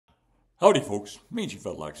Howdy folks, Mangy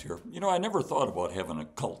Fedlax here. You know, I never thought about having a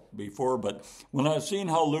cult before, but when I've seen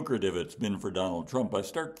how lucrative it's been for Donald Trump, I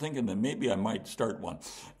start thinking that maybe I might start one.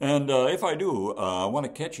 And if I do, I want a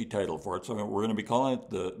catchy title for it, so we're going to be calling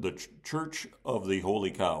it the Church of the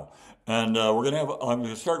Holy Cow. And I'm going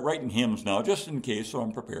to start writing hymns now, just in case, so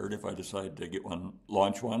I'm prepared if I decide to get one,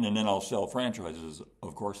 launch one, and then I'll sell franchises,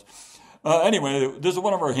 of course. Anyway, this is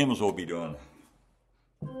one of our hymns we'll be doing.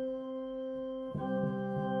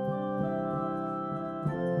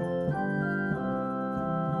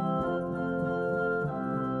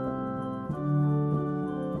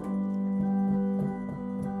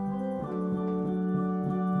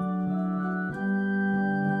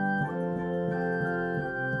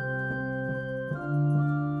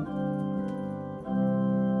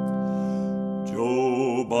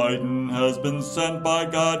 Joe Biden has been sent by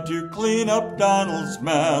God to clean up Donald's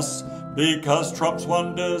mess, because Trump's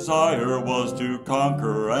one desire was to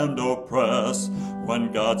conquer and oppress.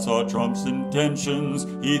 When God saw Trump's intentions,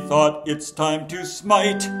 he thought it's time to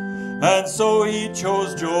smite, and so he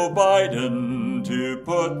chose Joe Biden to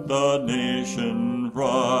put the nation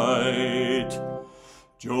right.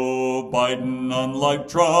 Joe Biden, unlike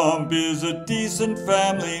Trump, is a decent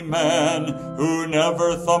family man who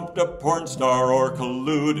never thumped a porn star or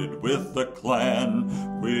colluded with the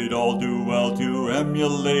Klan. We'd all do well to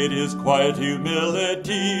emulate his quiet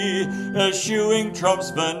humility, eschewing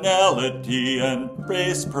Trump's venality and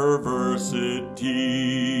base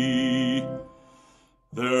perversity.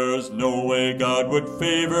 There's no way God would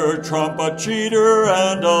favor Trump, a cheater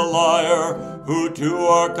and a liar, who to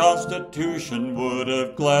our Constitution would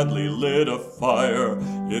have gladly lit a fire.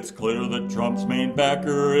 It's clear that Trump's main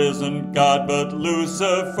backer isn't God but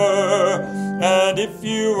Lucifer, and if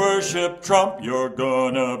you worship Trump, you're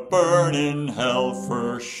gonna burn in hell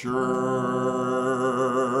for sure.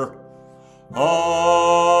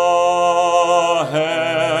 Ah,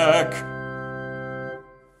 heck.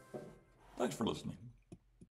 Thanks for listening.